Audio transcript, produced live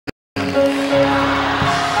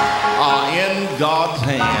God's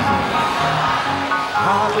hand.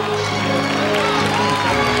 Hallelujah.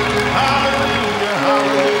 Hallelujah.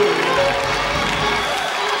 Hallelujah.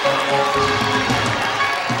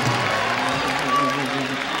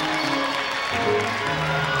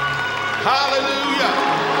 Hallelujah.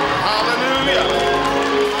 Hallelujah.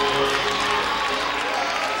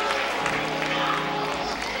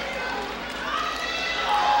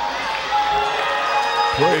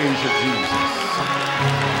 Praise you, Jesus.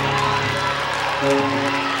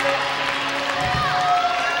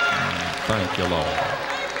 Thank you, Lord.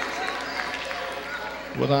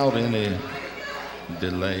 Without any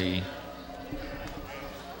delay,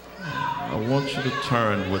 I want you to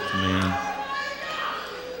turn with me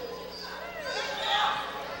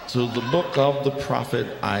to the book of the prophet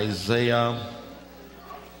Isaiah.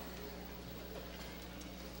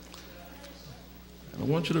 I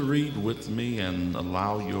want you to read with me and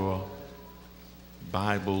allow your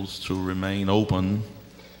Bibles to remain open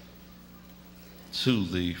to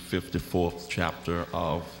the 54th chapter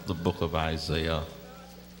of the book of Isaiah.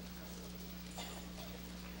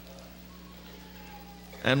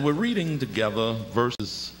 And we're reading together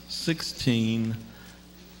verses 16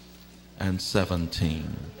 and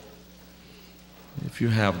 17. If you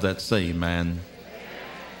have that, say amen.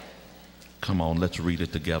 Come on, let's read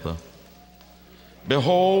it together.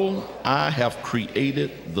 Behold, I have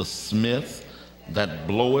created the smith that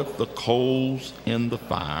bloweth the coals in the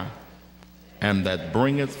fire, and that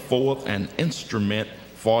bringeth forth an instrument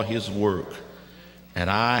for his work. And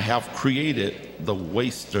I have created the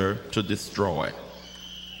waster to destroy.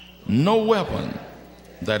 No weapon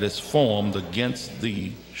that is formed against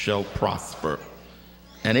thee shall prosper,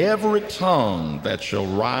 and every tongue that shall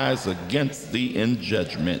rise against thee in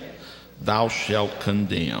judgment thou shalt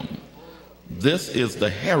condemn. This is the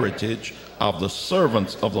heritage of the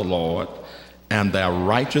servants of the Lord, and their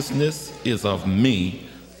righteousness is of me,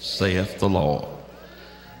 saith the Lord.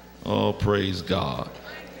 Oh, praise God.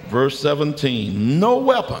 Verse 17, no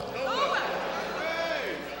weapon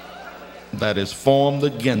that is formed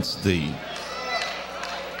against thee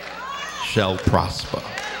shall prosper.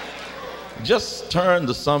 Just turn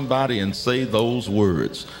to somebody and say those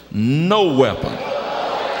words. No weapon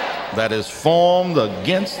that is formed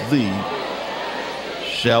against thee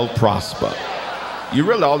shall prosper. You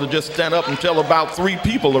really ought to just stand up and tell about 3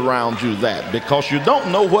 people around you that, because you don't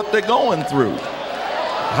know what they're going through.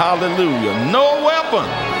 Hallelujah. No weapon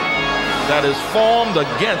that is formed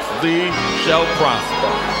against thee shall prosper.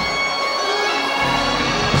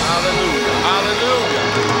 Hallelujah. Hallelujah.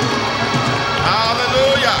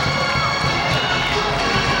 Hallelujah.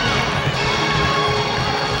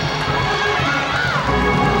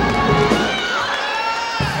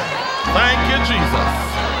 Thank you, Jesus.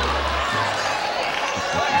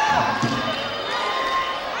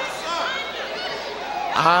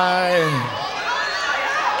 I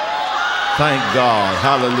thank God.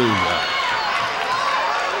 Hallelujah.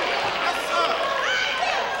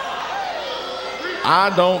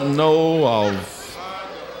 I don't know of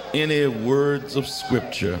any words of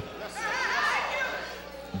scripture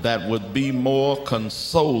that would be more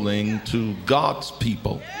consoling to God's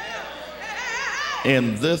people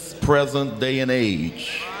in this present day and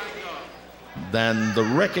age than the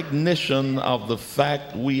recognition of the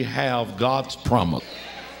fact we have God's promise.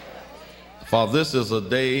 For this is a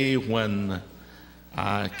day when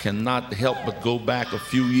I cannot help but go back a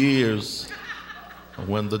few years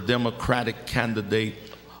when the Democratic candidate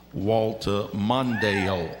Walter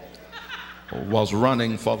Mondale was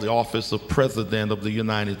running for the office of President of the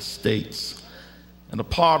United States. And a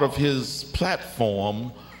part of his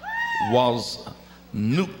platform was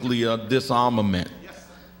nuclear disarmament.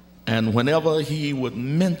 And whenever he would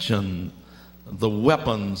mention the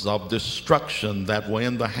weapons of destruction that were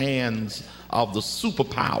in the hands of the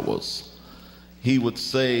superpowers, he would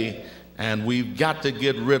say, and we've got to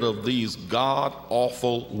get rid of these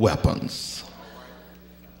god-awful weapons.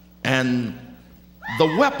 And the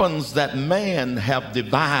weapons that man have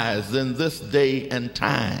devised in this day and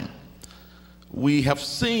time, we have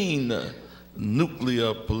seen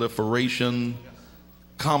nuclear proliferation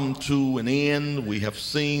come to an end. We have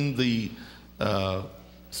seen the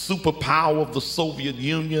superpower of the Soviet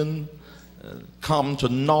Union come to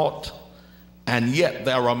naught. And yet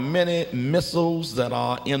there are many missiles that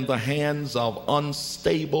are in the hands of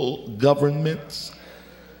unstable governments,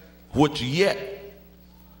 which yet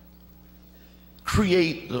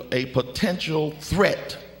create a potential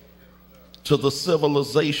threat to the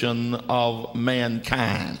civilization of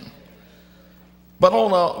mankind. But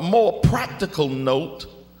on a more practical note,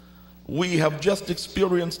 we have just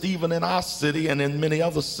experienced, even in our city and in many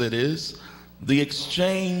other cities, the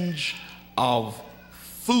exchange of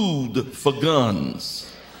food for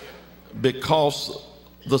guns, because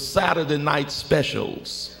the Saturday night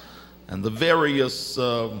specials and the various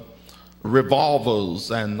revolvers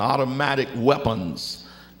and automatic weapons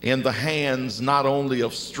in the hands not only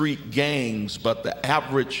of street gangs, but the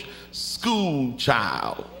average school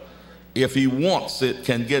child, if he wants it,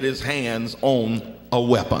 can get his hands on a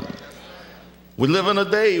weapon. We live in a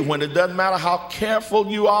day when it doesn't matter how careful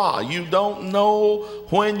you are, you don't know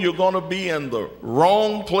when you're going to be in the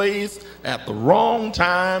wrong place at the wrong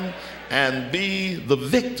time and be the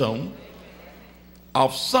victim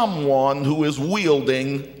of someone who is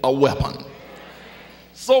wielding a weapon.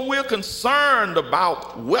 So we're concerned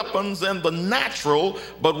about weapons in the natural,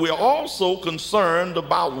 but we're also concerned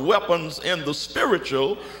about weapons in the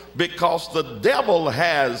spiritual, because the devil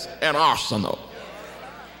has an arsenal.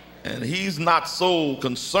 And he's not so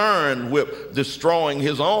concerned with destroying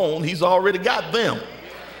his own. He's already got them.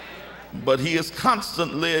 But he is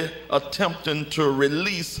constantly attempting to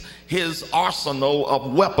release his arsenal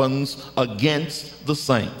of weapons against the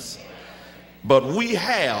saints. But we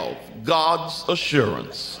have God's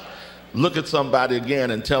assurance. Look at somebody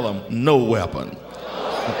again and tell them, no weapon.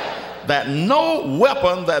 That no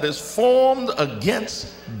weapon that is formed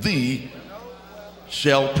against thee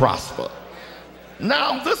shall prosper.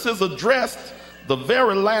 Now this is addressed, the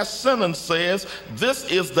very last sentence says,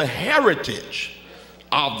 this is the heritage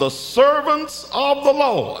of the servants of the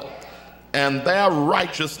Lord, and their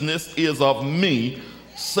righteousness is of me,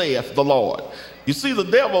 saith the Lord. You see, the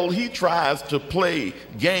devil, he tries to play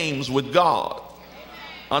games with God.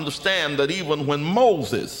 Understand that even when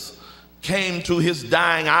Moses came to his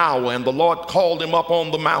dying hour and the Lord called him up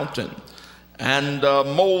on the mountain, and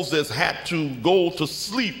Moses had to go to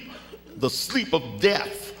sleep, the sleep of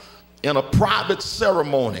death, in a private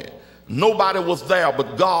ceremony. Nobody was there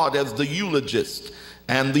but God as the eulogist,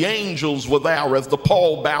 and the angels were there as the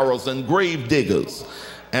pallbearers and grave diggers.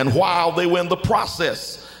 And while they were in the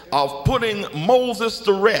process of putting Moses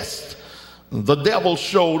to rest, the devil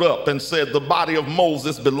showed up and said, the body of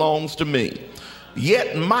Moses belongs to me.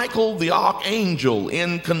 Yet Michael the archangel,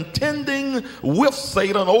 in contending with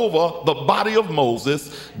Satan over the body of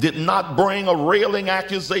Moses, did not bring a railing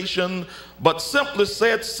accusation, but simply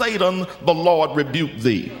said, Satan, the Lord rebuke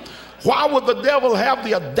thee. Why would the devil have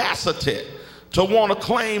the audacity to want to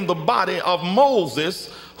claim the body of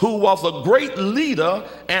Moses, who was a great leader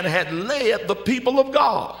and had led the people of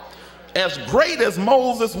God? As great as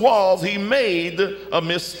Moses was, he made a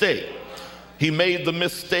mistake. He made the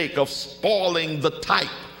mistake of spoiling the type,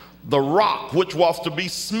 the rock, which was to be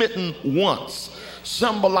smitten once,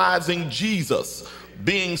 symbolizing Jesus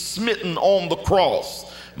being smitten on the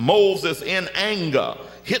cross. Moses, in anger,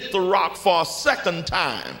 hit the rock for a second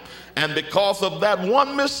time. And because of that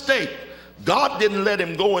one mistake, God didn't let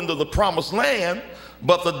him go into the promised land,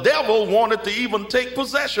 but the devil wanted to even take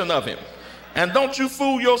possession of him. And don't you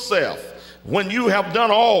fool yourself. When you have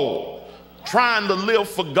done all trying to live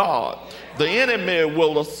for God, the enemy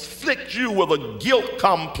will afflict you with a guilt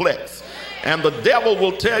complex. And the devil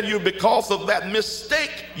will tell you, because of that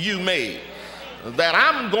mistake you made, that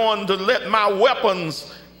I'm going to let my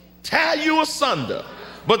weapons tear you asunder.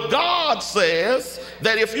 But God says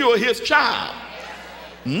that if you are his child,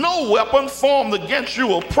 no weapon formed against you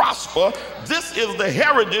will prosper. This is the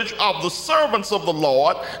heritage of the servants of the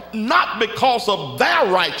Lord, not because of their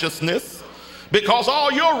righteousness, because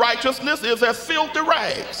all your righteousness is as filthy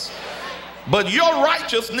rags, but your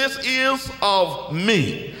righteousness is of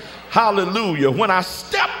me. Hallelujah. When I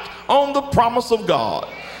stepped on the promise of God,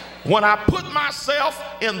 when I put myself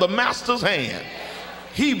in the master's hand,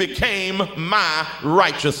 he became my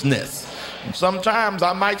righteousness. And sometimes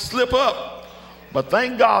I might slip up, but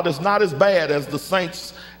thank God it's not as bad as the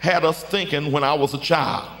saints had us thinking when I was a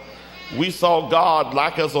child. We saw God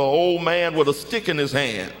like as an old man with a stick in his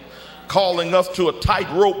hand, calling us to a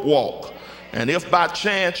tightrope walk. And if by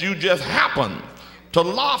chance you just happen to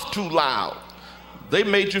laugh too loud, they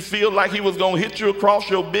made you feel like he was going to hit you across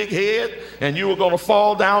your big head and you were going to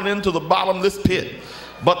fall down into the bottomless pit.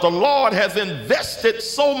 But the Lord has invested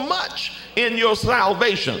so much in your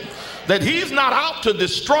salvation that he's not out to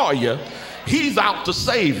destroy you, he's out to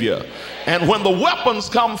save you. And when the weapons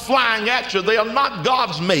come flying at you, they are not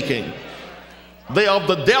God's making, they are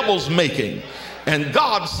the devil's making. And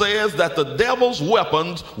God says that the devil's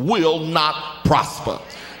weapons will not prosper.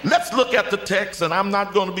 Let's look at the text, and I'm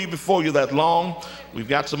not going to be before you that long. We've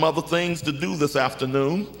got some other things to do this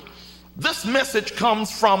afternoon. This message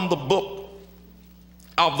comes from the book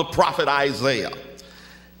of the prophet Isaiah.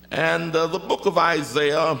 And the book of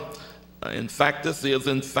Isaiah, in fact, this is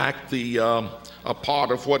in fact a part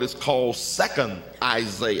of what is called second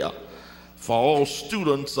Isaiah. for all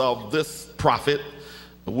students of this prophet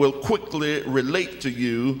will quickly relate to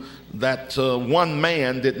you that one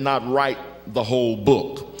man did not write the whole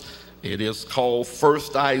book. It is called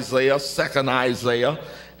First Isaiah, Second Isaiah,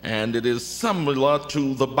 and it is similar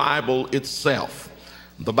to the Bible itself.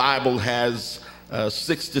 The Bible has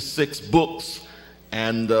 66 books,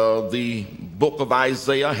 and the book of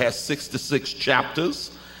Isaiah has 66 chapters.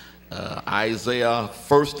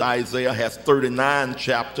 First Isaiah has 39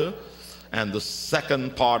 chapters, and the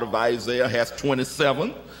second part of Isaiah has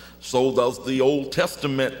 27. So does the Old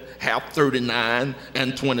Testament have 39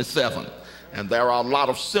 and 27. And there are a lot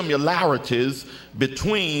of similarities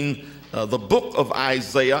between the book of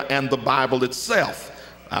Isaiah and the Bible itself.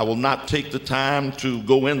 I will not take the time to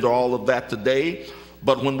go into all of that today,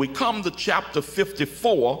 but when we come to chapter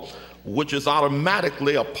 54, which is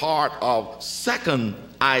automatically a part of Second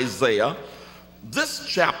Isaiah, this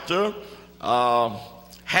chapter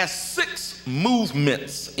has 6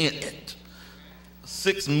 movements in it.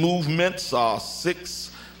 6 movements are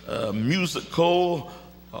 6 musical,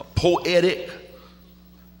 poetic,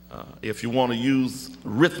 if you want to use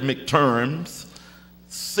rhythmic terms,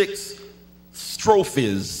 6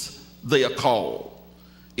 strophes they are called.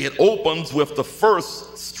 It opens with the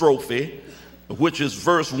first strophe, which is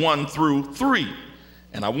verse 1 through 3.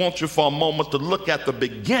 And I want you for a moment to look at the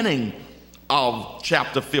beginning of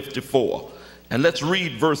chapter 54. And let's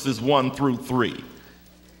read verses 1 through 3.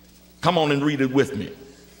 Come on and read it with me.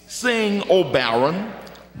 Sing, O barren,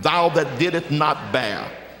 thou that didst not bear.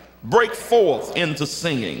 Break forth into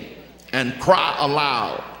singing and cry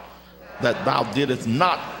aloud that thou didst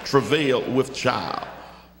not travail with child.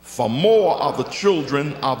 For more are the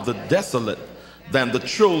children of the desolate than the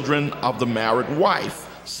children of the married wife,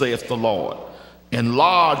 saith the Lord.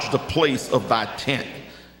 Enlarge the place of thy tent,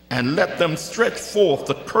 and let them stretch forth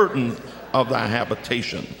the curtains of thy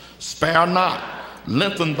habitation. Spare not,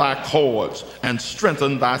 lengthen thy cords, and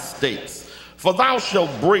strengthen thy stakes. For thou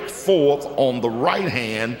shalt break forth on the right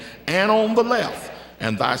hand and on the left,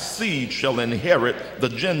 and thy seed shall inherit the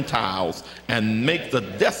Gentiles, and make the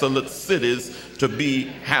desolate cities to be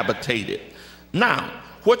habitated. Now,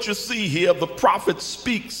 what you see here, the prophet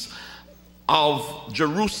speaks of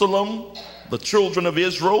Jerusalem, the children of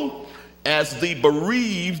Israel, as the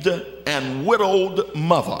bereaved and widowed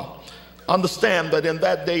mother. Understand that in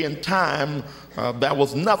that day and time, there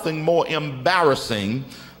was nothing more embarrassing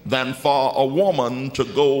than for a woman to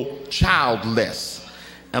go childless.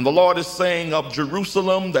 And the Lord is saying of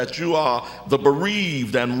Jerusalem that you are the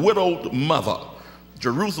bereaved and widowed mother.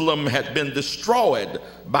 Jerusalem had been destroyed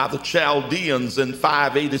by the Chaldeans in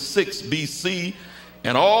 586 BC,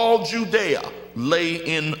 and all Judea lay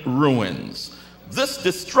in ruins. This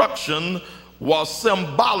destruction was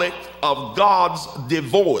symbolic of God's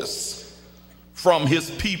divorce from his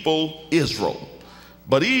people Israel.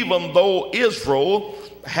 But even though Israel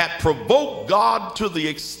had provoked God to the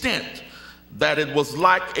extent that it was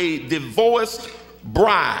like a divorced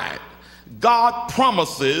bride, God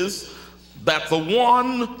promises that the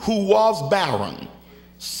one who was barren,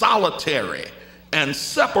 solitary, and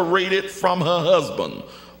separated from her husband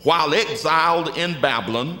while exiled in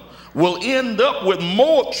Babylon will end up with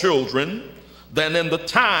more children than in the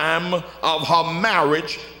time of her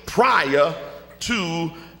marriage prior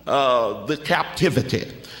to the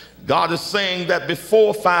captivity. God is saying that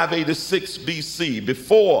before 586 BC,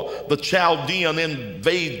 before the Chaldean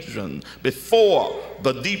invasion, before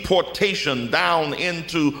the deportation down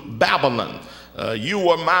into Babylon, you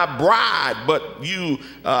were my bride, but you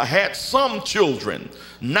had some children.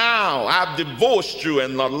 Now I've divorced you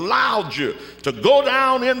and allowed you to go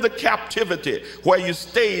down into captivity where you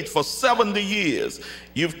stayed for 70 years.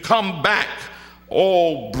 You've come back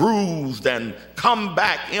all bruised and come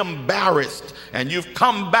back embarrassed, and you've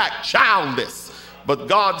come back childless. But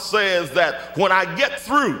God says that when I get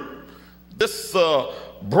through this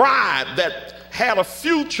bride that had a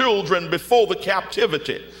few children before the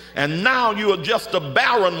captivity, and now you are just a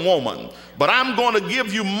barren woman, but I'm going to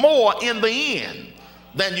give you more in the end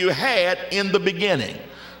than you had in the beginning.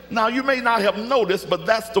 Now, you may not have noticed, but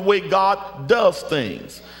that's the way God does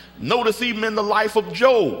things. Notice even in the life of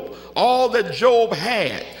Job, all that Job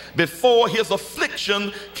had before his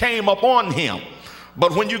affliction came upon him.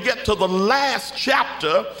 But when you get to the last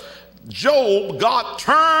chapter, Job, God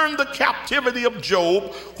turned the captivity of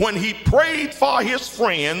Job when he prayed for his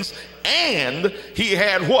friends, and he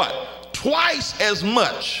had what? Twice as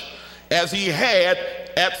much as he had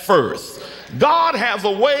at first. God has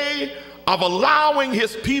a way of allowing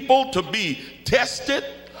his people to be tested,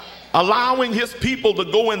 allowing his people to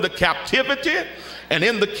go into captivity. And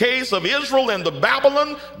in the case of Israel and the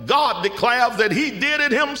Babylon, God declares that he did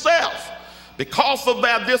it himself. because of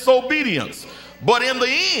their disobedience. But in the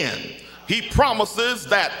end, he promises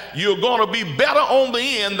that you're going to be better on the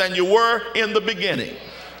end than you were in the beginning.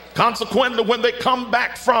 Consequently, when they come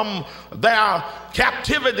back from their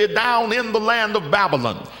captivity down in the land of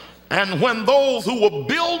Babylon, and when those who were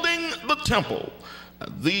building the temple,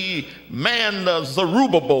 the man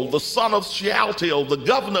Zerubbabel, the son of Shealtiel, the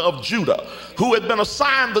governor of Judah, who had been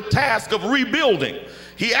assigned the task of rebuilding,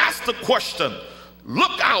 he asked the question,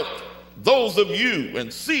 look out, those of you,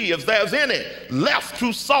 and see if there's any left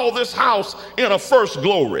who saw this house in a first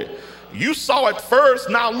glory. You saw it first,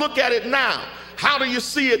 now look at it now. How do you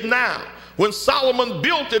see it now? When Solomon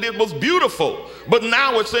built it, it was beautiful, but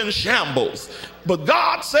now it's in shambles. But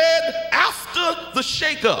God said, after the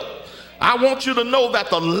shakeup, I want you to know that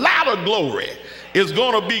the latter glory is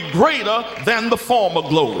going to be greater than the former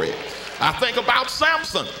glory. I think about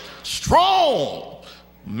Samson, strong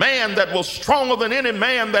man that was stronger than any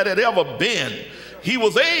man that had ever been. He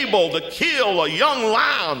was able to kill a young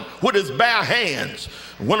lion with his bare hands.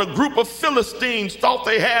 When a group of Philistines thought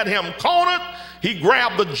they had him cornered, he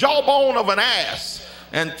grabbed the jawbone of an ass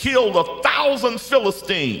and killed 1,000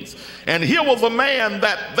 Philistines. And here was a man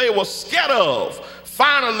that they were scared of.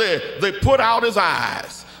 Finally, they put out his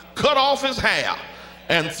eyes, cut off his hair,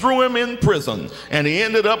 and threw him in prison. And he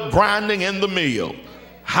ended up grinding in the mill.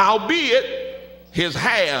 Howbeit, his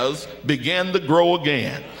hairs began to grow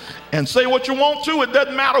again. And say what you want to, it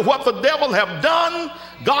doesn't matter what the devil have done,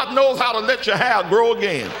 God knows how to let your hair grow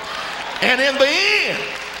again. And in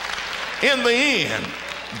the end,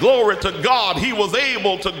 glory to God, he was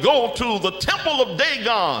able to go to the temple of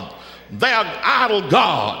Dagon, their idol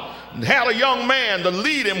god, and had a young man to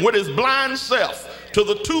lead him with his blind self to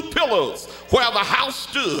the two pillars where the house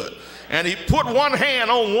stood. And he put one hand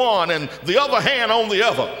on one and the other hand on the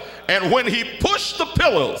other. And when he pushed the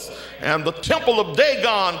pillars and the temple of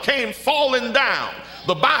Dagon came falling down,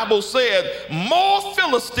 the Bible said more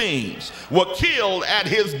Philistines were killed at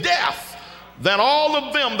his death than all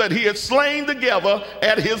of them that he had slain together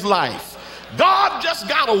at his life. God just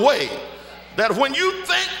got a way that when you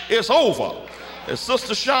think it's over, as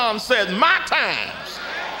Sister Shawn said, my times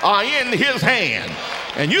are in his hand.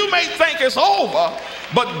 And you may think it's over,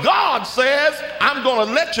 but God says, I'm going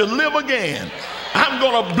to let you live again. I'm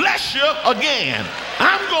going to bless you again.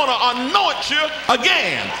 I'm going to anoint you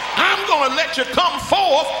again. I'm going to let you come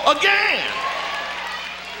forth again.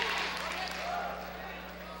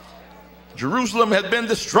 Jerusalem had been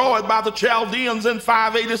destroyed by the Chaldeans in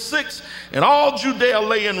 586, and all Judea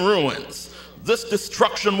lay in ruins. This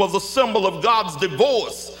destruction was a symbol of God's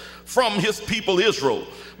divorce from his people Israel.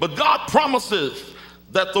 But God promises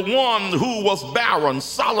that the one who was barren,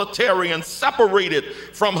 solitary, and separated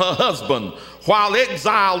from her husband while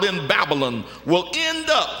exiled in Babylon will end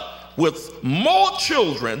up with more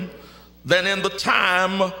children than in the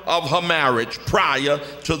time of her marriage prior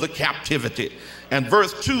to the captivity. And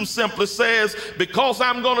verse 2 simply says, because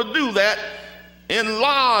I'm going to do that,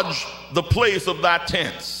 enlarge the place of thy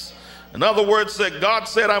tents. In other words, God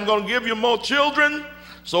said, I'm going to give you more children,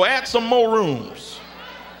 so add some more rooms.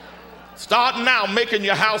 Start now making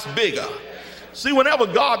your house bigger. See, whenever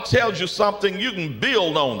God tells you something, you can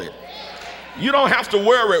build on it. You don't have to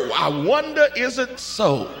worry, I wonder, is it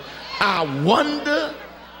so? I wonder,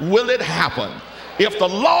 will it happen? If the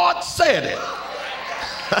Lord said it,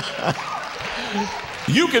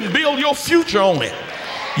 you can build your future on it.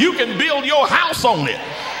 You can build your house on it.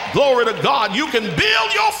 Glory to God. You can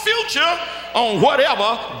build your future on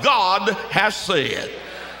whatever God has said.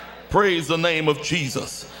 Praise the name of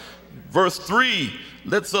Jesus. Verse 3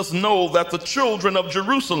 lets us know that the children of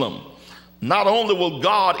Jerusalem, not only will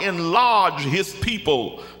God enlarge his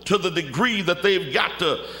people to the degree that they've got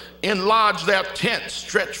to enlarge their tents,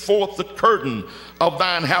 stretch forth the curtain of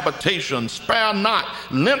thine habitation, spare not,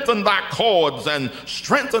 lengthen thy cords, and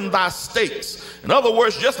strengthen thy stakes. In other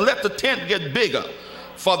words, just let the tent get bigger.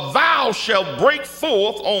 For thou shalt break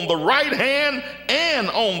forth on the right hand and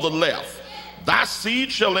on the left. Thy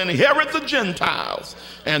seed shall inherit the Gentiles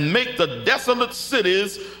and make the desolate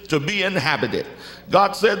cities to be inhabited.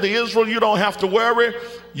 God said to Israel, you don't have to worry.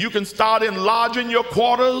 You can start enlarging your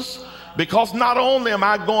quarters, because not only am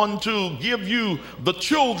I going to give you the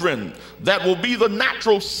children that will be the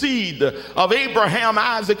natural seed of Abraham,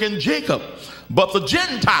 Isaac, and Jacob, but the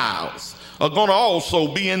Gentiles are going to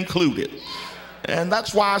also be included. And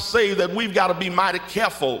that's why I say that we've got to be mighty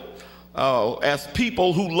careful as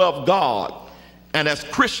people who love God and as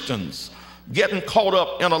Christians, getting caught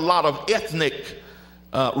up in a lot of ethnic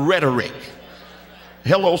rhetoric.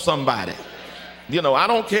 Hello, somebody. You know, I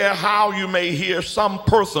don't care how you may hear some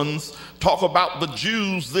persons talk about the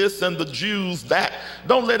Jews this and the Jews that.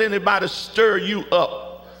 Don't let anybody stir you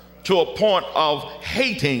up to a point of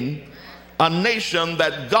hating a nation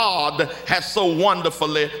that God has so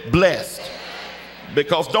wonderfully blessed.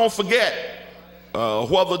 Because don't forget,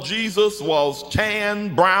 whether Jesus was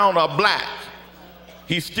tan, brown, or black,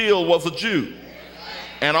 he still was a Jew.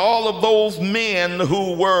 And all of those men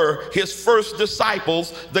who were his first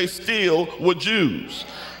disciples, they still were Jews.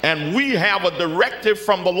 And we have a directive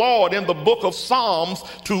from the Lord in the book of Psalms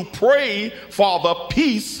to pray for the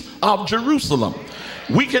peace of Jerusalem.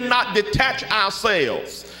 We cannot detach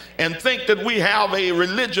ourselves and think that we have a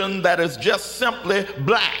religion that is just simply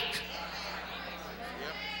black.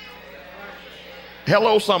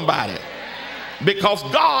 Hello, somebody. Because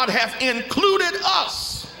God has included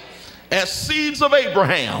us as seeds of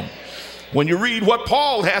Abraham. When you read what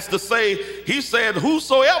Paul has to say, he said,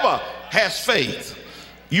 whosoever has faith,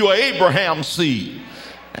 you are Abraham's seed.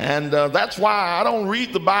 And that's why I don't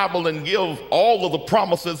read the Bible and give all of the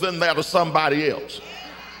promises in there to somebody else.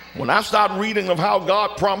 When I start reading of how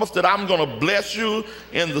God promised that I'm going to bless you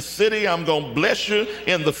in the city, I'm going to bless you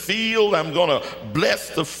in the field, I'm going to bless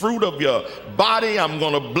the fruit of your body, I'm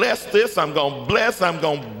going to bless this, I'm going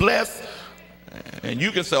to bless. And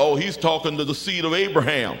you can say, oh, he's talking to the seed of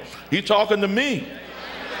Abraham. He's talking to me.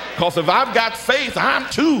 Because if I've got faith, I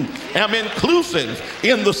too am inclusive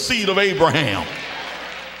in the seed of Abraham.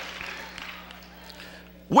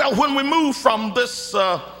 Well, when we move from this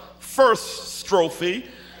first strophe,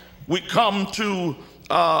 we come to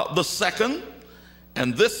the second,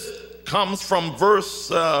 and this comes from verse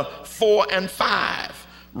 4 and 5.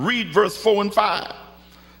 Read verse 4 and 5.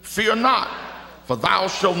 Fear not, for thou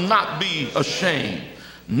shalt not be ashamed,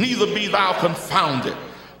 neither be thou confounded,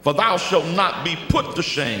 for thou shalt not be put to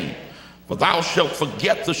shame. For thou shalt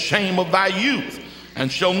forget the shame of thy youth, and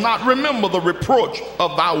shalt not remember the reproach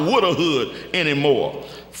of thy widowhood anymore.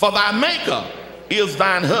 For thy Maker is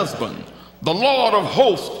thine husband, the Lord of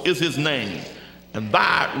hosts is his name, and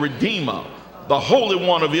thy Redeemer, the Holy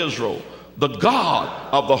One of Israel, the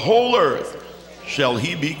God of the whole earth, shall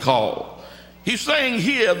he be called. He's saying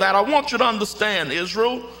here that I want you to understand,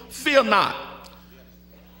 Israel, fear not.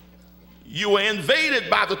 You were invaded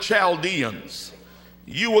by the Chaldeans.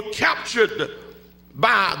 You were captured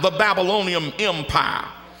by the Babylonian Empire.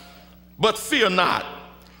 But fear not.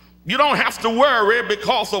 You don't have to worry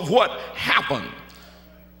because of what happened.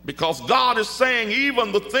 Because God is saying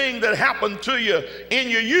even the thing that happened to you in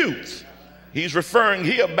your youth, he's referring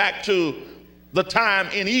here back to the time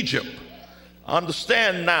in Egypt.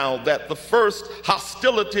 Understand now that the first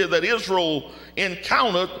hostility that Israel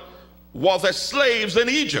encountered was as slaves in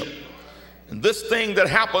Egypt. And this thing that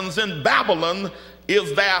happens in Babylon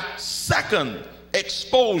is their second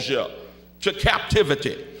exposure to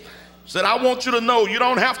captivity. He said, I want you to know you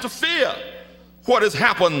don't have to fear what has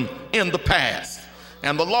happened in the past.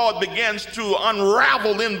 And the Lord begins to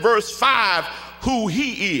unravel in verse 5 who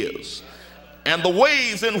he is and the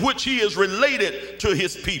ways in which he is related to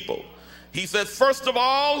his people. He says, first of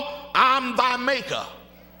all, I'm thy maker.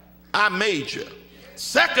 I made you.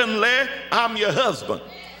 Secondly, I'm your husband.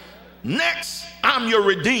 Next, I'm your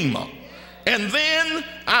redeemer. And then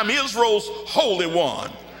I'm Israel's Holy One.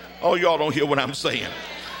 Oh, y'all don't hear what I'm saying.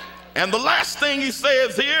 And the last thing he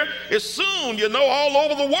says here is soon, you know, all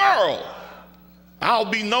over the world, I'll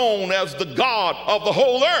be known as the God of the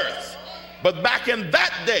whole earth. But back in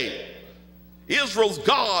that day, Israel's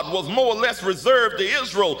God was more or less reserved to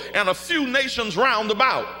Israel and a few nations round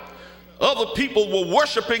about. Other people were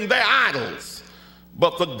worshiping their idols.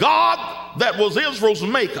 But the God that was Israel's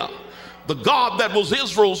maker, the God that was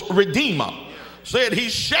Israel's redeemer, said he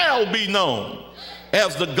shall be known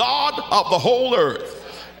as the God of the whole earth.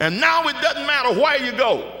 And now it doesn't matter where you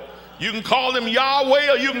go. You can call him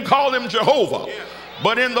Yahweh or you can call him Jehovah.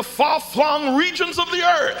 But in the far-flung regions of the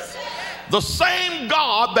earth, the same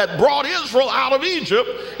God that brought Israel out of Egypt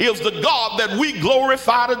is the God that we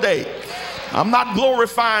glorify today. I'm not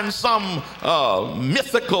glorifying some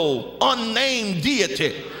mythical, unnamed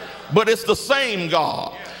deity, but it's the same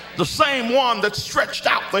God, the same one that stretched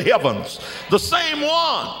out the heavens, the same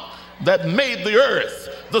one that made the earth,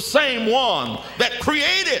 the same one that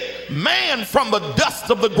created man from the dust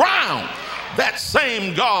of the ground. That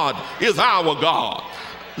same God is our God.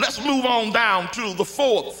 Let's move on down to the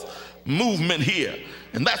fourth movement here,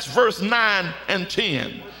 and that's verse 9 and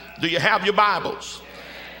 10. Do you have your Bibles?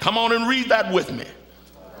 Come on and read that with me.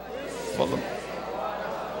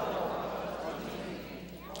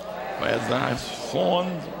 As I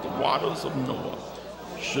formed the waters of Noah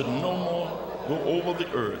should no more go over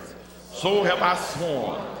the earth, so have I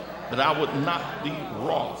sworn that I would not be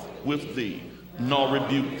wroth with thee, nor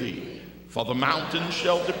rebuke thee. For the mountains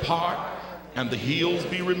shall depart, and the hills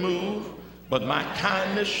be removed, but my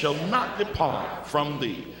kindness shall not depart from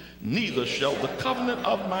thee, neither shall the covenant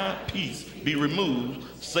of my peace be removed,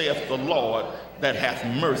 saith the Lord that hath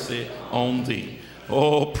mercy on thee.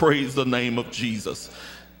 Oh, praise the name of Jesus.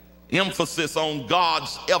 Emphasis on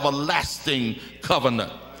God's everlasting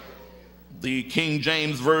covenant. The King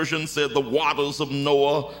James Version said the waters of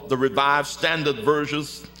Noah. The Revised Standard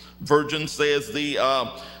Version says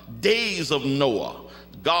the days of Noah.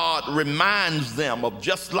 God reminds them of,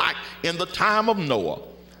 just like in the time of Noah,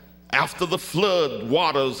 after the flood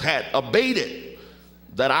waters had abated,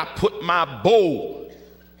 that I put my bow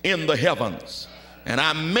in the heavens, and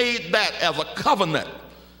I made that as a covenant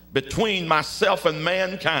between myself and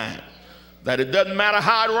mankind, that it doesn't matter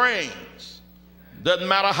how it rains, doesn't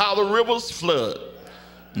matter how the rivers flood,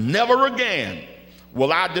 never again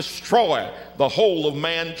will I destroy the whole of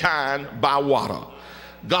mankind by water.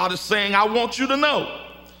 God is saying, I want you to know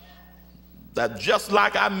that just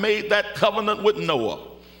like I made that covenant with Noah,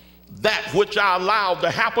 that which I allowed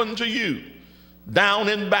to happen to you down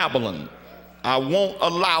in Babylon, I won't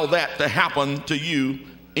allow that to happen to you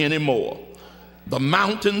anymore. The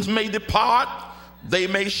mountains may depart, they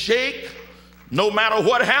may shake. No matter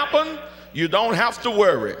what happened, you don't have to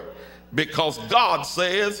worry, because God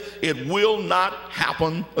says it will not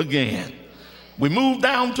happen again. We move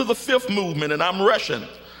down to the fifth movement, and I'm rushing.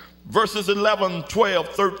 Verses 11, 12,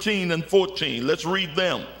 13, and 14. Let's read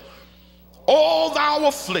them. O thou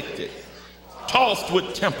afflicted, tossed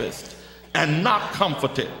with tempest, and not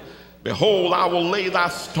comforted, behold, I will lay thy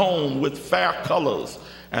stone with fair colors,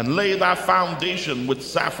 and lay thy foundation with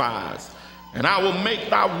sapphires, and I will make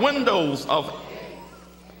thy windows of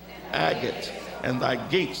agate, and thy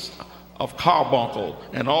gates of carbuncle,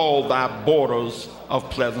 and all thy borders of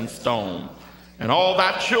pleasant stone. And all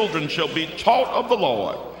thy children shall be taught of the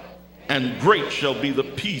Lord, and great shall be the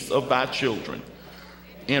peace of thy children.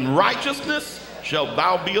 In righteousness shalt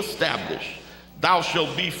thou be established. Thou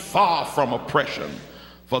shalt be far from oppression,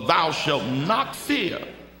 for thou shalt not fear,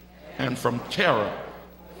 and from terror,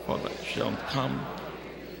 for thou shalt come.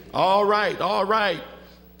 All right.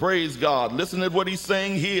 Praise God. Listen to what he's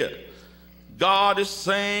saying here. God is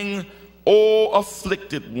saying, O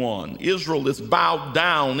afflicted one. Israel is bowed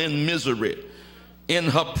down in misery in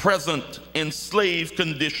her present enslaved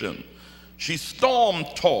condition. She's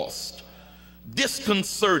storm-tossed,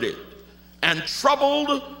 disconcerted, and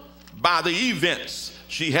troubled by the events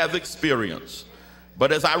she has experienced.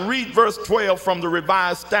 But as I read verse 12 from the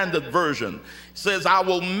Revised Standard Version, it says, I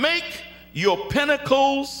will make your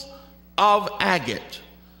pinnacles of agate,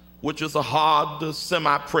 which is a hard,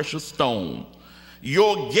 semi-precious stone,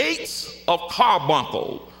 your gates of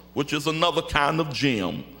carbuncle, which is another kind of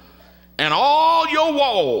gem, and all your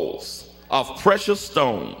walls of precious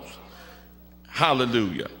stones.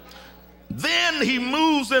 Hallelujah. Then he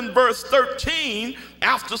moves in verse 13,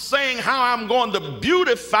 after saying how I'm going to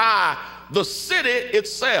beautify the city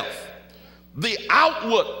itself, the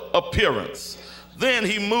outward appearance. Then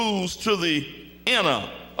he moves to the inner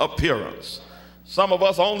appearance. Some of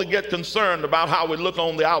us only get concerned about how we look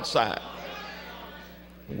on the outside.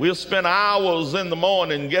 We'll spend hours in the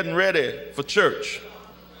morning getting ready for church,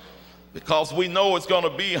 because we know it's going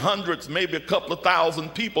to be hundreds, maybe a couple of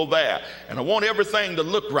thousand people there. And I want everything to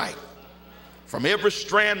look right, from every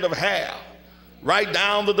strand of hair right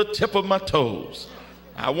down to the tip of my toes.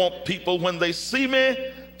 I want people, when they see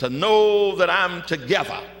me, to know that I'm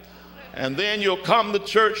together. And then you'll come to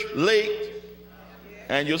church late,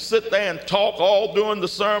 and you'll sit there and talk all during the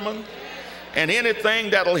sermon, and anything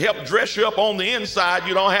that'll help dress you up on the inside,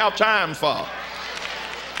 you don't have time for.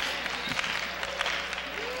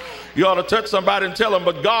 You ought to touch somebody and tell them,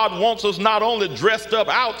 but God wants us not only dressed up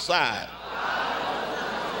outside,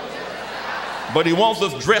 but he wants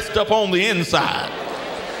us dressed up on the inside.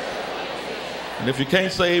 And if you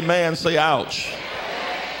can't say amen, say ouch.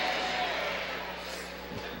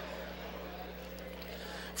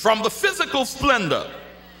 From the physical splendor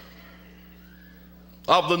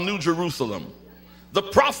of the New Jerusalem, the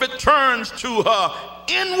prophet turns to her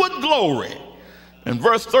inward glory. And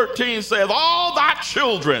verse 13 says, all thy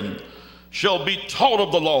children shall be taught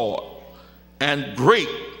of the Lord, and great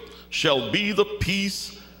shall be the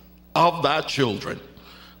peace of thy children.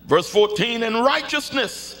 Verse 14, in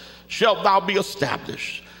righteousness shalt thou be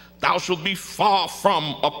established. Thou shalt be far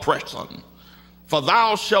from oppression, for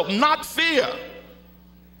thou shalt not fear,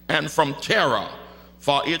 and from terror,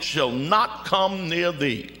 for it shall not come near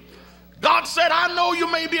thee. God said, I know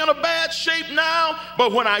you may be in a bad shape now,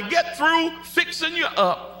 but when I get through fixing you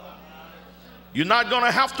up, you're not going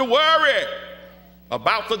to have to worry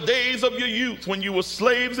about the days of your youth when you were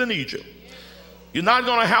slaves in Egypt. You're not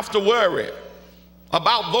going to have to worry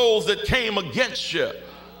about those that came against you,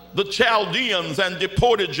 the Chaldeans, and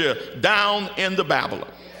deported you down into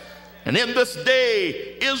Babylon. And in this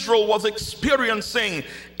day, Israel was experiencing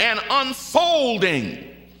an unfolding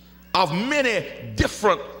of many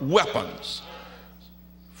different weapons.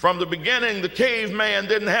 From the beginning, the caveman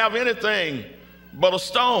didn't have anything but a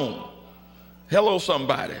stone. Hello,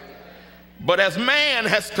 somebody. But as man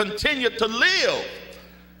has continued to live,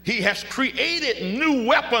 he has created new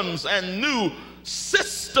weapons and new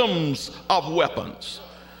systems of weapons.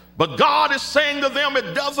 But God is saying to them,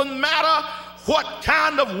 it doesn't matter what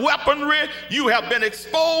kind of weaponry you have been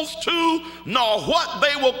exposed to, nor what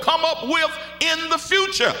they will come up with in the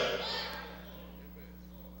future.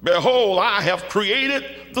 Behold, I have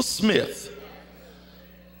created the smith.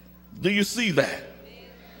 Do you see that?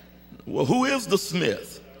 Well, who is the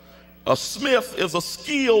smith? A smith is a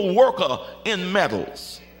skilled worker in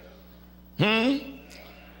metals.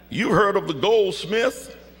 You heard of the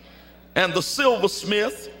goldsmith and the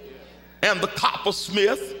silversmith and the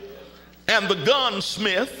coppersmith and the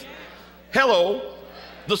gunsmith. Hello.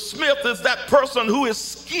 The smith is that person who is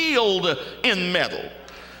skilled in metal.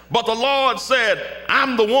 But the Lord said,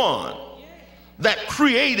 I'm the one that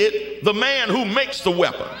created the man who makes the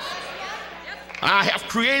weapons. I have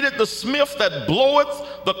created the smith that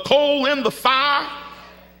bloweth the coal in the fire,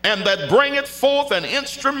 and that bringeth forth an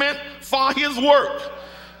instrument for his work.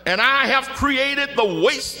 And I have created the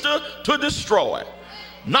waster to destroy.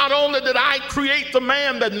 Not only did I create the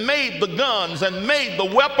man that made the guns and made the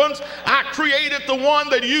weapons, I created the one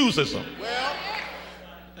that uses them.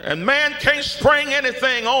 And man can't spring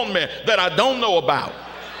anything on me that I don't know about.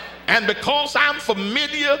 And because I'm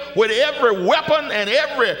familiar with every weapon and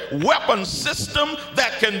every weapon system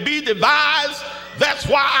that can be devised, that's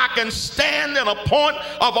why I can stand in a point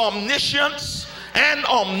of omniscience and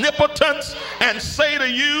omnipotence and say to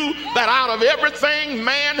you that out of everything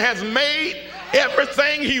man has made,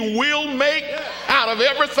 everything he will make, out of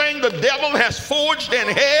everything the devil has forged in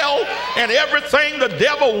hell, and everything the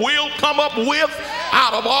devil will come up with,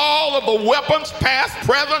 out of all of the weapons, past,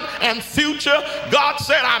 present, and future, God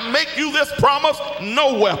said, I make you this promise: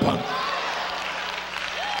 no weapon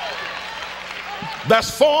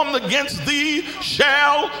that's formed against thee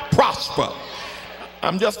shall prosper.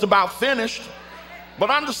 I'm just about finished. But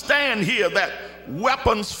understand here that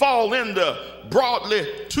weapons fall into broadly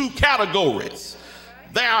two categories.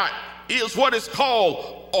 There is what is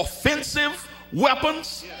called offensive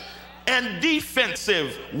weapons and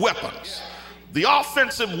defensive weapons. The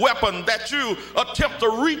offensive weapon that you attempt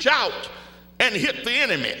to reach out and hit the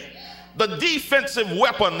enemy. The defensive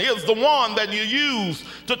weapon is the one that you use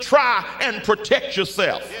to try and protect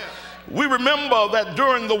yourself. We remember that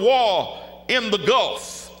during the war in the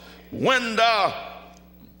Gulf, when the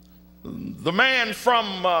man from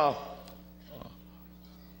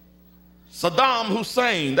Saddam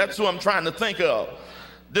Hussein, that's who I'm trying to think of,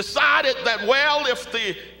 decided that, well, if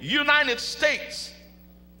the United States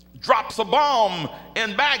drops a bomb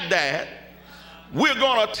in Baghdad, we're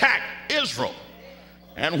going to attack Israel.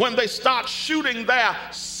 And when they start shooting their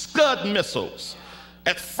Scud missiles,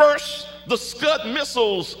 at first the Scud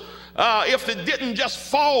missiles, if it didn't just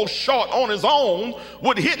fall short on its own,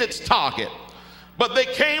 would hit its target. But they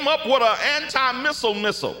came up with an anti-missile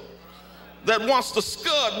missile that once the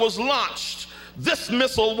Scud was launched, this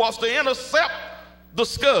missile was to intercept the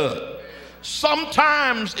Scud.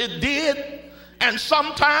 Sometimes it did, and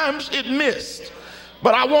sometimes it missed.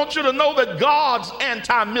 But I want you to know that God's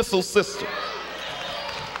anti-missile system,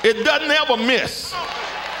 it doesn't ever miss.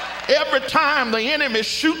 Every time the enemy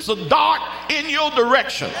shoots a dart in your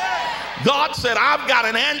direction, God said, I've got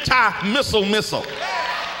an anti-missile missile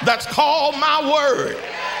that's called my word.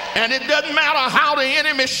 And it doesn't matter how the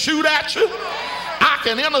enemy shoot at you, I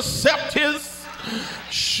can intercept his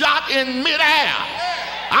shot in midair.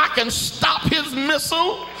 I can stop his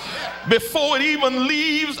missile before it even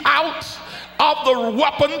leaves out of the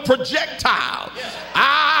weapon projectile.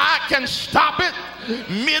 I can stop it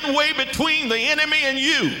midway between the enemy and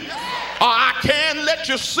you, or I can let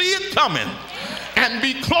you see it coming and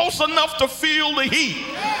be close enough to feel the heat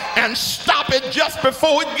and stop it just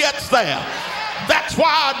before it gets there. That's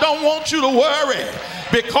why I don't want you to worry,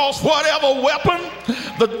 because whatever weapon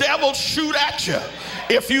the devil shoot at you,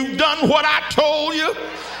 if you've done what I told you,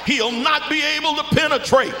 he'll not be able to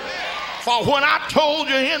penetrate. For when I told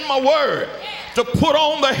you in my word to put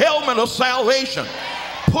on the helmet of salvation,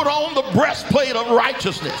 put on the breastplate of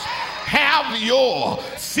righteousness, have your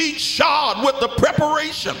feet shod with the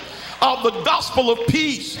preparation of the gospel of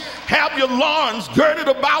peace, have your loins girded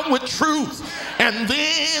about with truth, and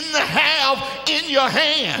then have in your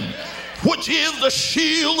hand which is the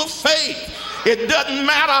shield of faith. It doesn't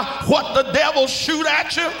matter what the devil shoot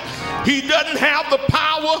at you. He doesn't have the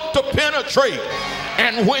power to penetrate.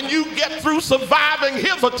 And when you get through surviving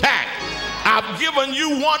his attack, I've given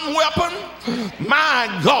you one weapon.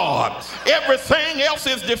 My God, everything else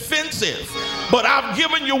is defensive, but I've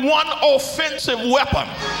given you one offensive weapon.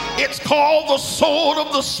 It's called the sword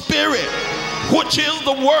of the Spirit, which is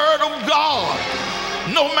the word of God.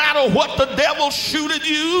 No matter what the devil shoot at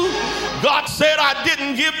you, God said, I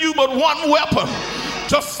didn't give you but one weapon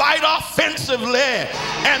to fight offensively,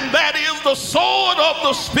 and that is the sword of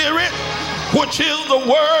the Spirit, which is the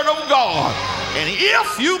word of God. And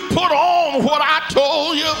if you put on what I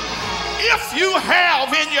told you, if you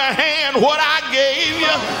have in your hand what I gave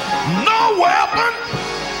you, no weapon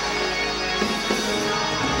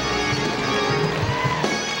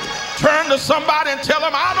turn to somebody and tell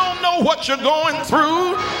them, I don't know what you're going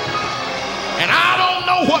through, and I don't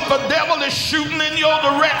know what the devil is shooting in your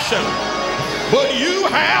direction, but you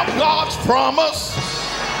have God's promise.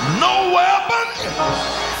 No weapon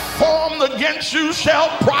formed against you shall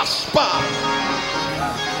prosper.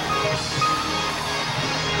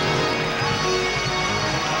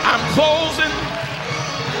 I'm closing.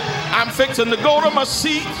 I'm fixing to go to my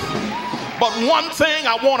seat, but one thing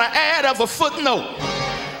I want to add as a footnote.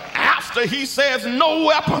 After he says no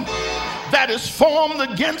weapon that is formed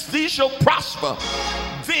against thee shall prosper,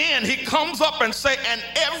 then he comes up and say, and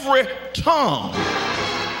every tongue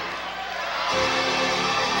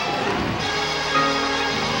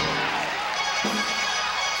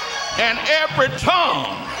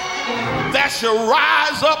that shall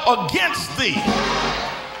rise up against thee,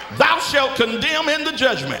 thou shalt condemn in the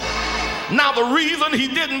judgment. Now the reason he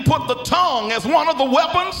didn't put the tongue as one of the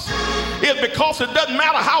weapons is because it doesn't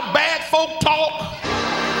matter how bad folk talk.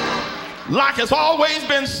 Like it's always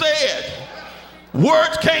been said,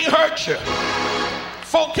 words can't hurt you.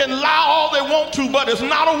 Folk can lie all they want to, but it's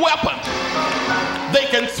not a weapon. They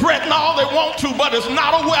can threaten all they want to, but it's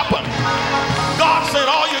not a weapon. God said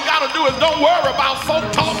all you got to do is don't worry about folk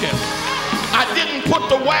talking. I didn't put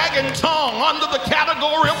the wagging tongue under the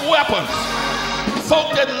category of weapons.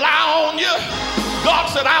 Folk that lie on you, God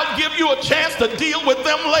said I'll give you a chance to deal with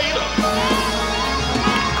them later.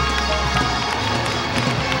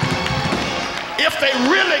 If they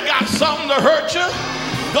really got something to hurt you,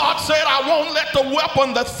 God said I won't let the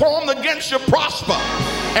weapon that's formed against you prosper.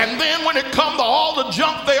 And then when it comes to all the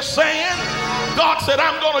junk they're saying, God said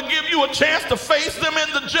I'm going to give you a chance to face them in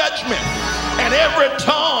the judgment. And every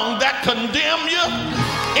tongue that condemn you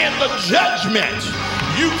in the judgment,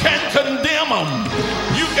 you can condemn them.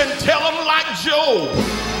 You can tell them like Job,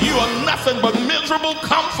 you are nothing but miserable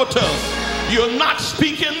comforters. You're not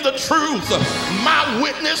speaking the truth. My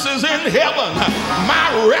witness is in heaven.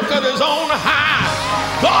 My record is on high.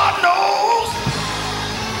 God knows.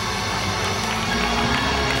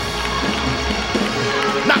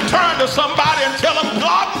 Now turn to somebody and tell them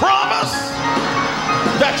God promised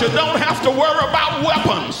that you don't have to worry about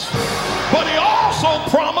weapons, but he also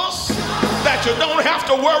promised that you don't have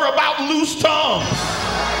to worry about loose tongues.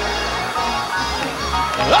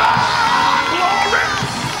 Ah, glory!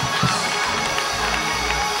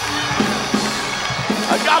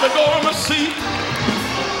 I gotta go on my seat.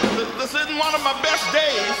 This isn't one of my best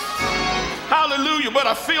days. Hallelujah, but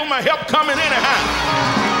I feel my help coming anyhow.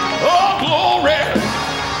 Oh, glory!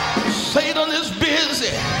 Satan is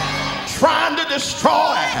busy trying to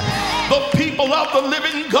destroy the people of the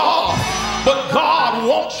living God. But God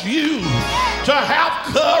wants you to have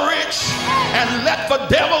courage and let the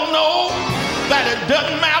devil know that it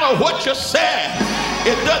doesn't matter what you say.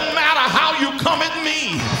 It doesn't matter how you come at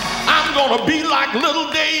me. I'm going to be like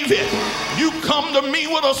little David. You come to me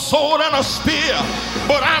with a sword and a spear,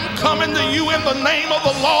 but I'm coming to you in the name of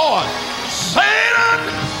the Lord. Satan,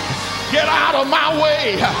 get out of my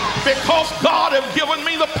way, because God has given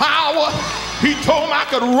me the power. He told me I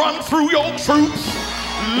could run through your troops,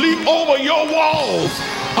 leap over your walls.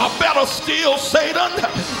 Or better still, Satan,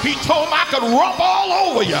 he told me I could romp all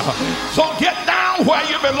over you. So get down where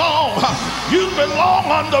you belong. You belong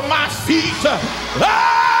under my feet.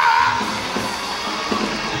 Ah!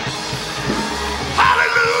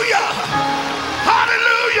 Hallelujah!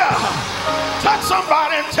 Hallelujah! Touch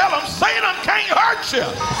somebody and tell them Satan can't hurt you.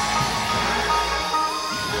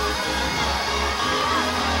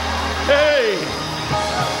 Hey,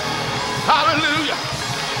 hallelujah.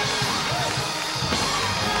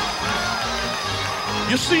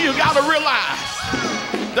 You see, you got to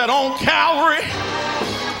realize that on Calvary,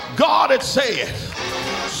 God had said,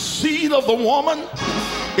 seed of the woman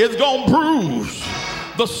is going to bruise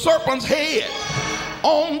the serpent's head.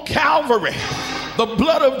 On Calvary, The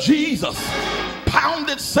blood of Jesus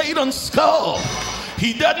pounded Satan's skull.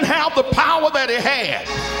 He doesn't have the power that he had.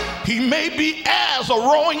 He may be as a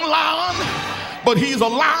roaring lion, but he's a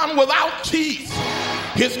lion without teeth.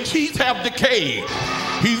 His teeth have decayed.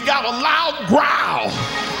 He's got a loud growl,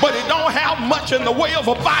 but he don't have much in the way of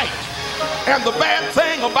a bite. And the bad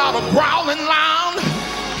thing about a growling lion,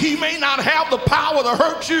 he may not have the power to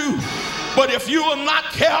hurt you, but if you are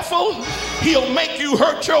not careful, he'll make you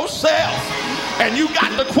hurt yourself. And you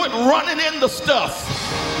got to quit running into stuff,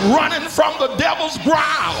 running from the devil's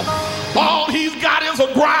growl. All he's got is a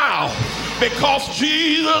growl, because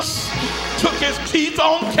Jesus took his teeth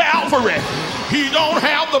on Calvary. He don't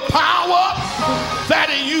have the power that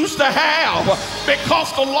he used to have, because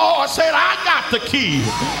the Lord said, I got the key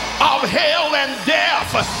of hell and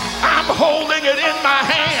death. I'm holding it in my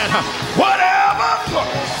hand. Whatever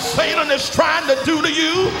Satan is trying to do to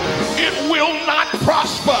you, it will not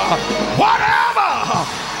prosper. Whatever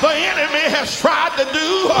the enemy has tried to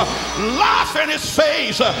do, laugh in his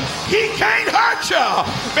face. He can't hurt you,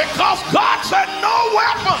 because God said no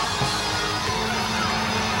weapon.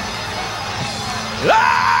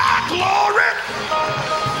 Ah, glory.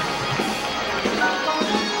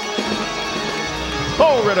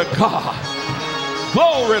 Glory to God.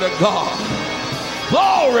 Glory to God.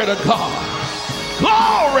 Glory to God.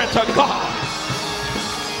 Glory to God.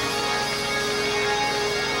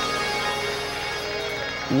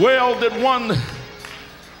 Well, did one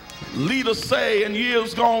leader say in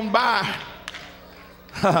years gone by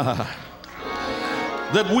that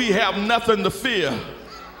we have nothing to fear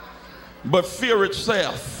but fear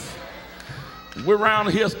itself. We're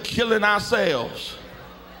around here killing ourselves,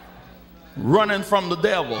 running from the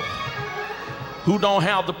devil, who don't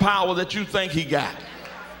have the power that you think he got.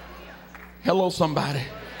 Hello, somebody.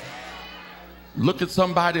 Look at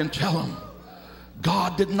somebody and tell them,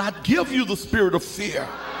 God did not give you the spirit of fear,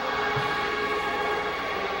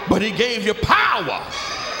 but he gave you power.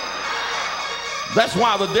 That's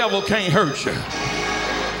why the devil can't hurt you.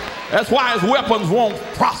 That's why his weapons won't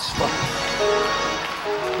prosper.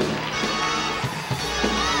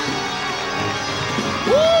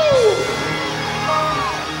 Woo!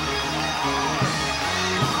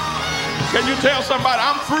 Can you tell somebody,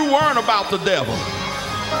 I'm through worrying about the devil?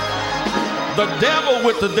 The devil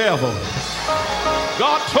with the devil.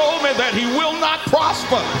 God told me that he will not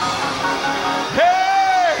prosper.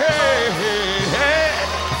 Hey, hey, hey, hey.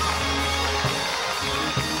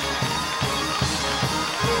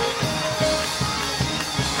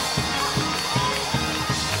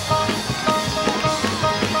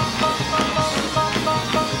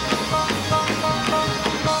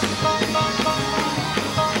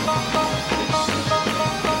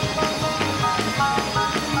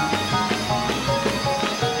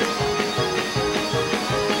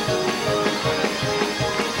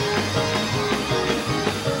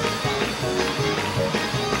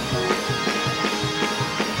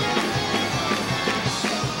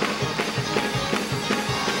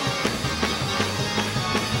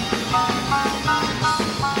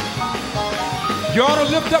 You ought to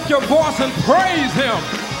lift up your voice and praise him.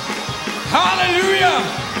 Hallelujah.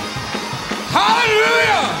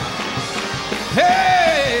 Hallelujah.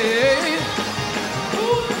 Hey.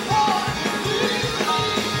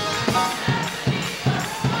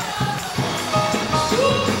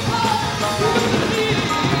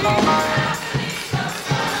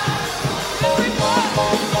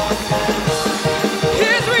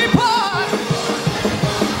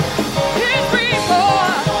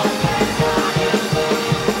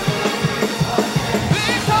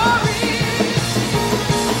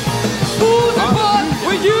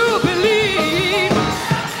 Will you believe?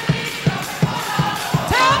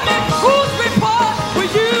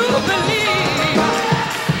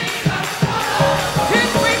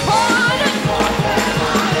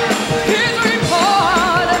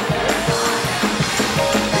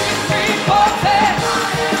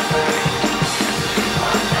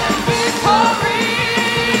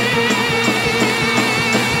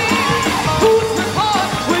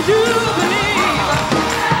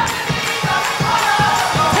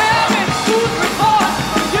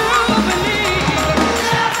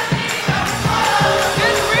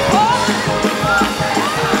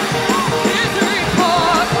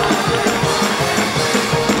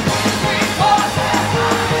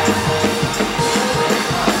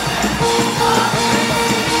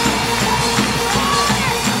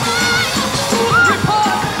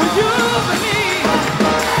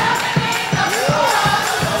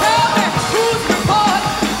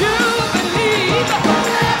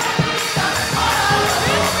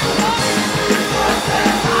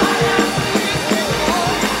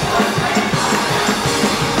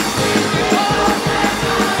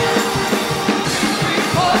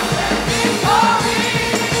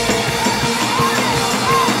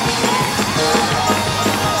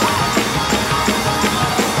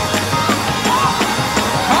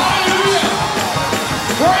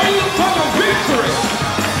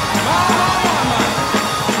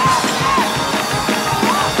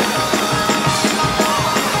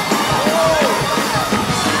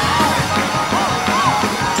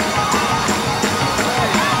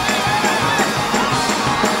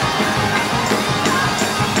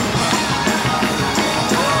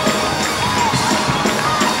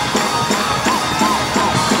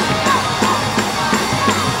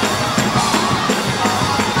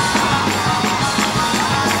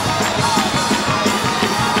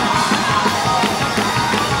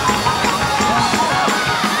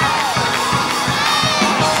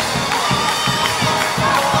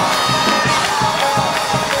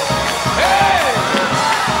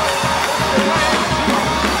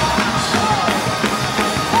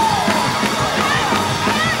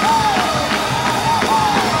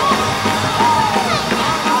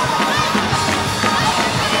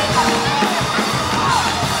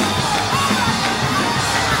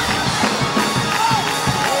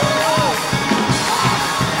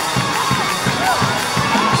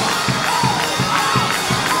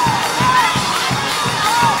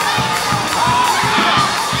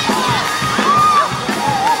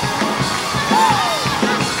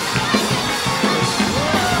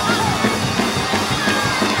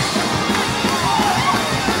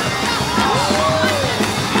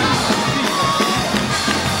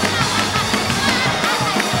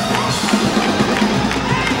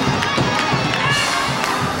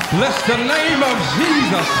 Bless the name of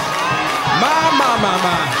Jesus. My.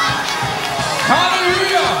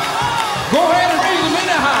 Hallelujah. Go ahead and raise them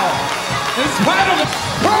anyhow. In spite of the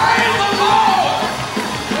praise the Lord.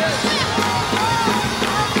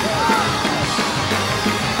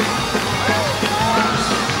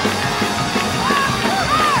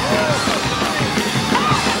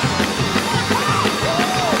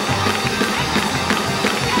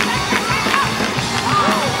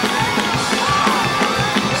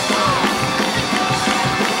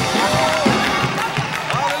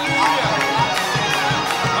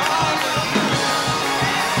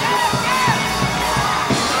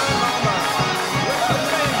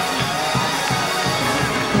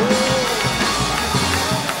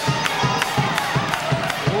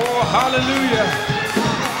 Hallelujah.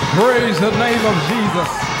 Praise the name of Jesus.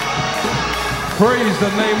 Praise the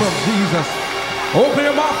name of Jesus. Open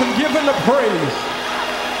your mouth and give him the praise.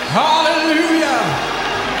 Hallelujah.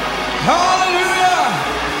 Hallelujah.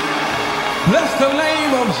 Bless the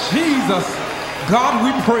name of Jesus. God,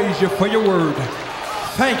 we praise you for your word.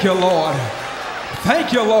 Thank you, Lord.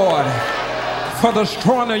 Thank you, Lord, for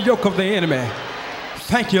destroying the yoke of the enemy.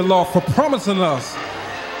 Thank you, Lord, for promising us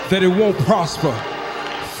that it won't prosper.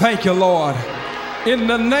 Thank you, Lord. In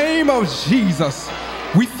the name of Jesus,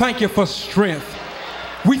 we thank you for strength.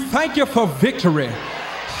 We thank you for victory.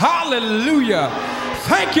 Hallelujah.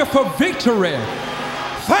 Thank you for victory.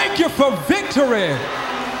 Thank you for victory.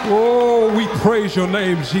 Oh, we praise your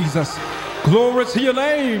name, Jesus. Glory to your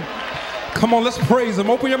name. Come on, let's praise him.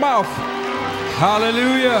 Open your mouth.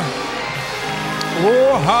 Hallelujah.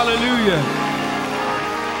 Oh, hallelujah.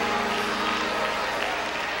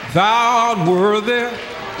 Thou art worthy.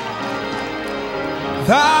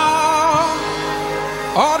 Thou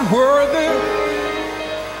art worthy.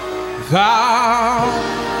 Thou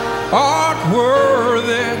art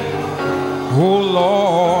worthy, O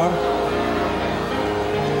Lord,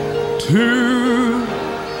 to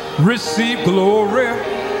receive glory,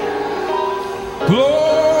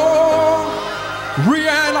 glory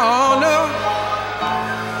and honor,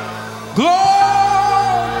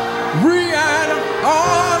 glory and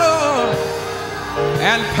honor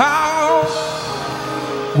and power.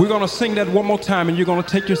 We're going to sing that one more time, and you're going to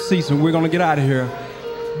take your seats, and we're going to get out of here.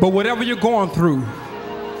 But whatever you're going through,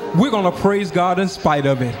 we're going to praise God in spite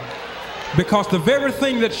of it. Because the very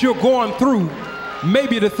thing that you're going through may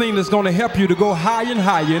be the thing that's going to help you to go higher and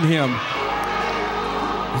higher in him.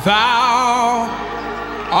 Thou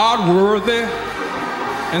art worthy.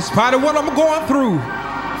 In spite of what I'm going through,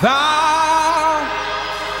 thou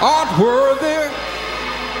art worthy.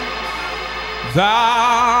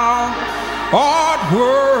 Thou art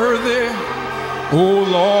worthy, O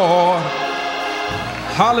Lord,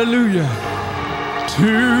 hallelujah,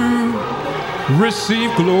 to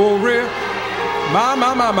receive glory, my,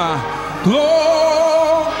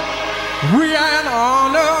 glory and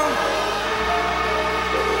honor,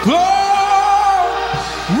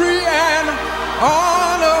 glory and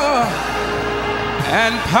honor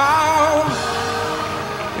and power.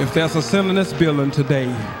 If there's a sin in this building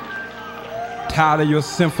today, tired of your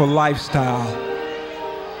sinful lifestyle,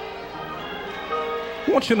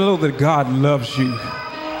 I want you to know that God loves you.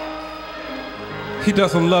 He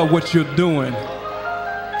doesn't love what you're doing,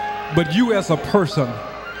 but you as a person,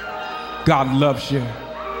 God loves you.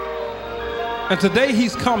 And today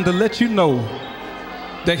he's come to let you know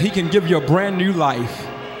that he can give you a brand new life.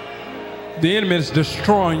 The enemy is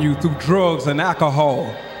destroying you through drugs and alcohol.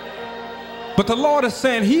 But the Lord is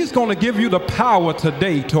saying he's going to give you the power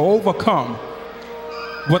today to overcome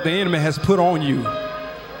what the enemy has put on you.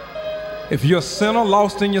 If you're a sinner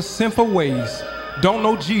lost in your sinful ways, don't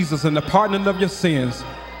know Jesus and the pardoning of your sins,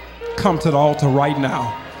 come to the altar right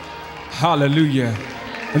now. Hallelujah.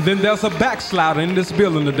 And then there's a backslider in this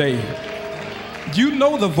building today. You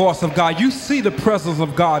know the voice of God. You see the presence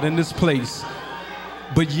of God in this place.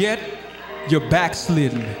 But yet, you're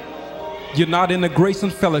backslidden. You're not in the grace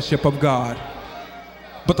and fellowship of God.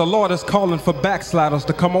 But the Lord is calling for backsliders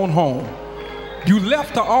to come on home. You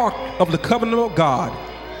left the ark of the covenant of God.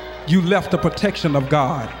 You left the protection of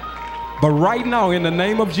God. But right now, in the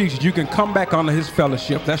name of Jesus, you can come back under his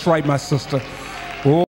fellowship. That's right, my sister. Oh.